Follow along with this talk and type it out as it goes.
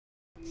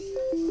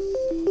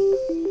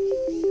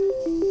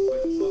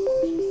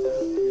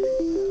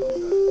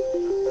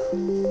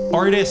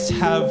Artists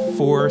have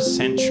for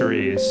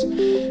centuries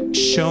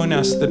shown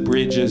us the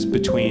bridges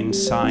between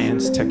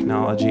science,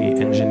 technology,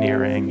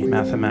 engineering,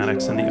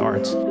 mathematics, and the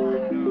arts.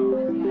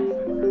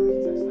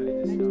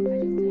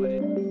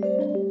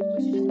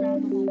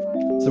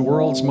 The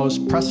world's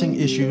most pressing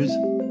issues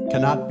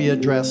cannot be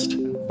addressed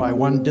by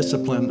one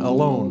discipline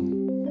alone.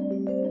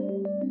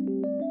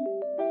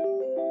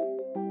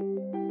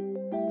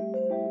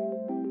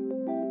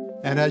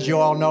 And as you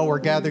all know, we're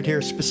gathered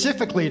here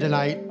specifically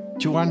tonight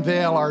to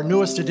unveil our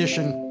newest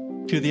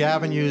addition to the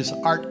Avenue's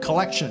art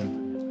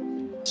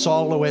collection,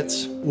 Saul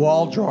LeWitt's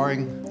wall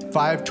drawing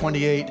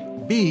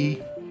 528B,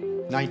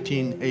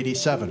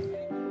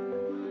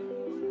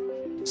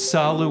 1987.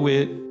 Saul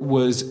LeWitt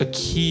was a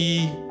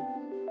key,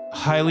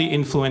 highly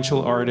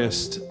influential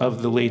artist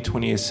of the late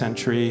 20th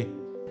century.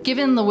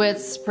 Given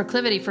LeWitt's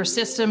proclivity for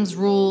systems,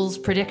 rules,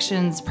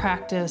 predictions,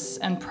 practice,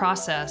 and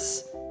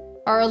process,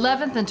 our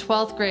 11th and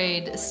 12th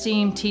grade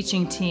STEAM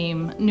teaching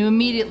team knew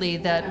immediately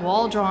that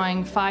wall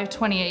drawing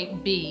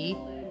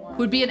 528B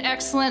would be an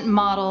excellent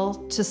model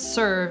to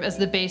serve as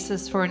the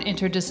basis for an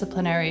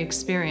interdisciplinary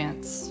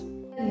experience.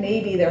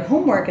 Maybe their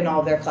homework in all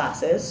of their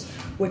classes,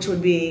 which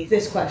would be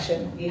this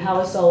question: how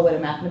is Saul LeWitt a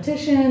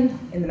mathematician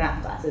in the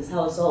math classes?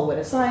 How is Saul LeWitt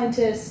a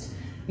scientist,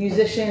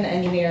 musician,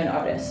 engineer, and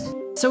artist?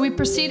 So we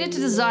proceeded to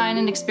design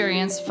an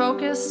experience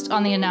focused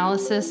on the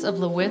analysis of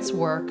LeWitt's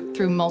work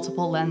through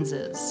multiple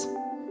lenses.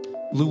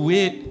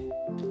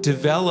 LeWitt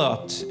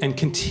developed and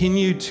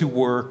continued to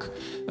work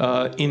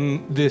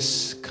in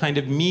this kind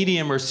of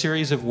medium or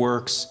series of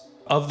works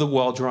of the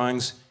wall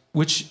drawings,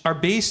 which are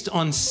based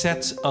on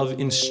sets of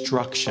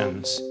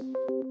instructions.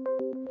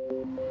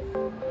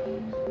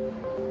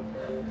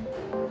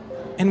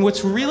 And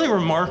what's really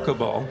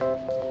remarkable,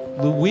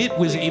 LeWitt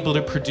was able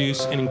to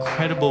produce an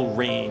incredible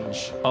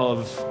range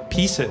of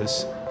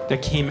pieces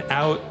that came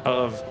out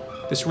of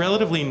this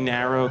relatively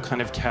narrow kind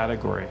of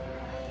category.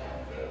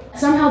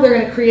 Somehow they're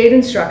going to create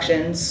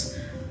instructions,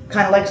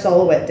 kind of like Saul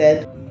LeWitt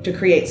did, to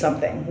create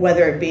something,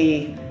 whether it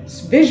be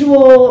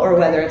visual or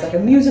whether it's like a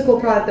musical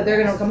product, that they're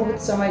going to come up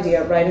with some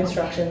idea, write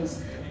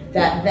instructions,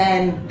 that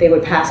then they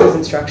would pass those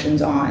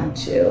instructions on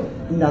to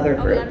another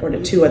group or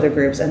to two other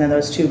groups, and then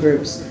those two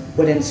groups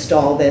would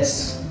install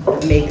this,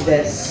 make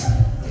this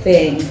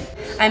thing.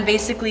 I'm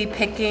basically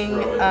picking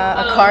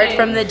a card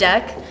from the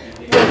deck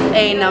with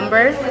a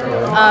number,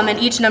 and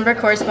each number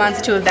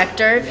corresponds to a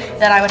vector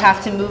that I would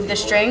have to move the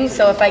string.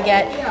 So if I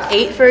get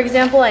 8, for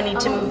example, I need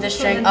to move the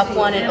string up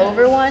 1 and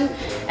over 1,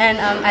 and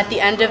at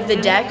the end of the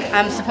deck,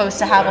 I'm supposed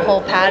to have a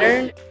whole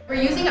pattern. We're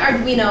using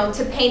Arduino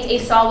to paint a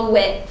Saul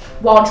LeWitt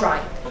wall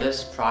drawing.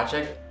 This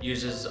project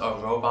uses a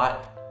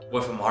robot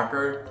with a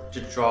marker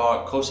to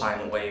draw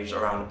cosine waves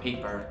around the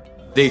paper.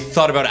 They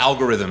thought about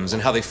algorithms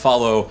and how they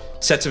follow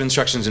sets of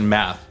instructions in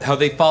math, how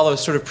they follow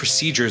sort of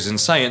procedures in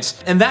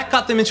science, and that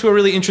got them into a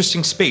really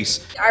interesting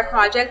space. Our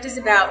project is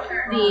about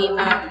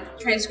the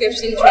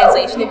transcription,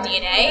 translation of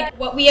DNA.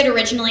 What we had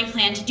originally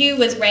planned to do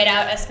was write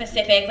out a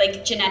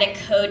specific genetic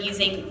code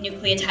using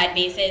nucleotide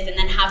bases and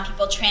then have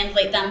people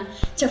translate them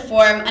to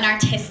form an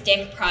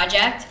artistic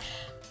project.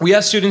 We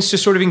asked students to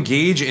sort of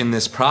engage in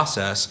this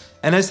process,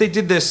 and as they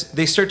did this,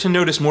 they start to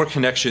notice more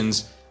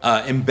connections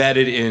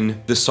embedded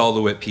in the Saul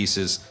LeWitt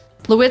pieces.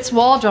 LeWitt's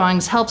wall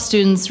drawings help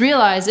students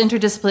realize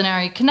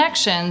interdisciplinary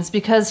connections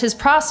because his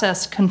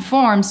process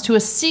conforms to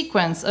a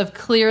sequence of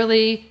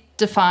clearly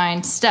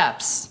defined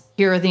steps.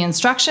 Here are the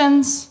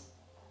instructions,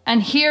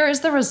 and here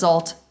is the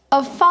result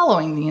of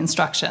following the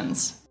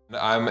instructions.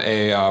 I'm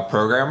a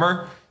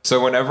programmer,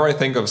 so whenever I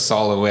think of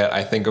Saul LeWitt,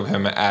 I think of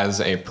him as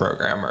a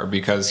programmer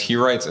because he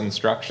writes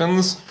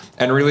instructions,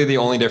 and really the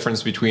only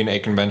difference between a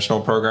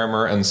conventional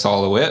programmer and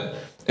Saul LeWitt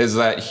is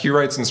that he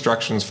writes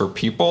instructions for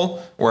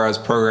people, whereas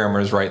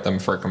programmers write them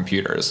for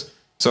computers.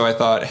 So I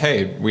thought,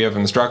 hey, we have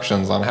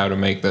instructions on how to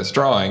make this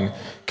drawing.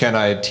 Can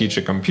I teach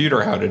a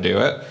computer how to do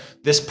it?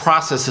 This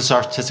process, this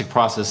artistic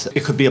process,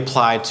 it could be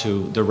applied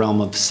to the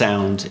realm of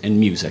sound and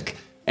music.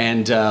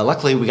 And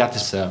luckily we got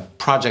this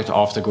project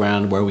off the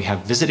ground where we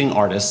have visiting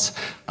artists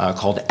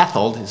called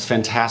Unveiled, this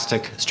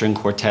fantastic string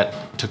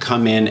quartet, to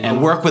come in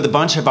and work with a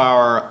bunch of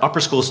our upper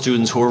school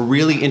students who are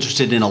really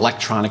interested in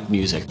electronic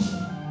music.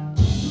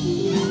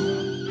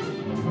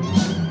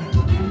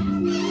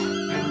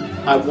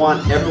 I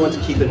want everyone to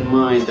keep in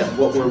mind that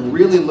what we're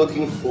really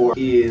looking for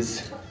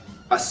is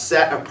a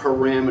set of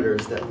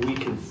parameters that we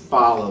can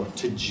follow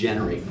to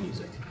generate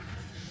music.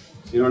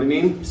 You know what I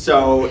mean?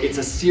 So it's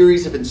a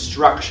series of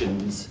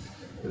instructions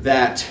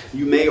that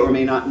you may or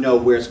may not know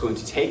where it's going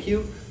to take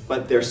you,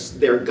 but there are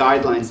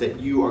guidelines that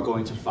you are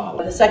going to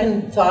follow. The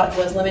second thought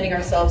was limiting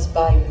ourselves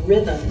by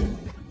rhythm.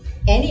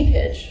 Any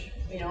pitch,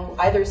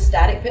 either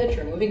static pitch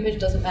or moving pitch,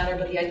 doesn't matter,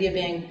 but the idea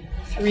being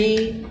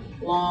 3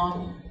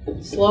 long,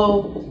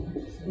 slow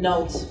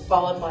notes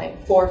followed by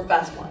 4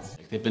 fast ones.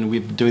 We've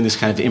been doing this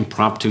kind of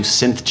impromptu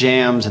synth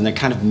jams, and they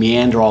kind of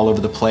meander all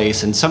over the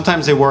place, and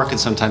sometimes they work and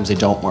sometimes they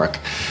don't work.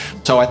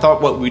 So I thought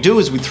what we do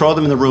is we throw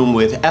them in the room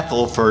with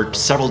Ethel for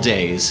several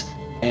days,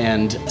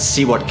 and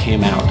see what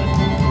came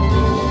out.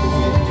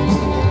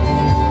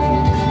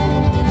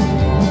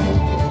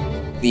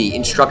 The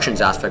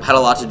instructions aspect had a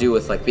lot to do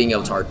with like being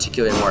able to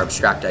articulate more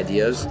abstract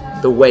ideas.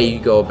 The way you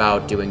go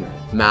about doing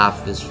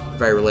math is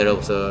very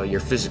relatable to your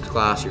physics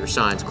class, your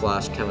science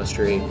class,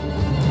 chemistry.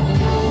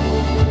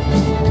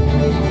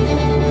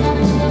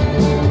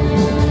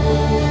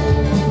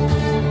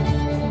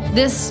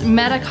 This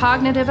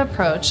metacognitive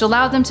approach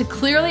allowed them to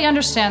clearly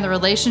understand the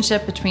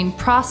relationship between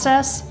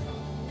process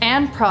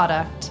and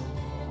product,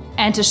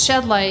 and to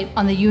shed light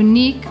on the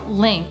unique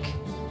link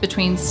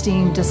between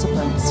STEAM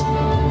disciplines.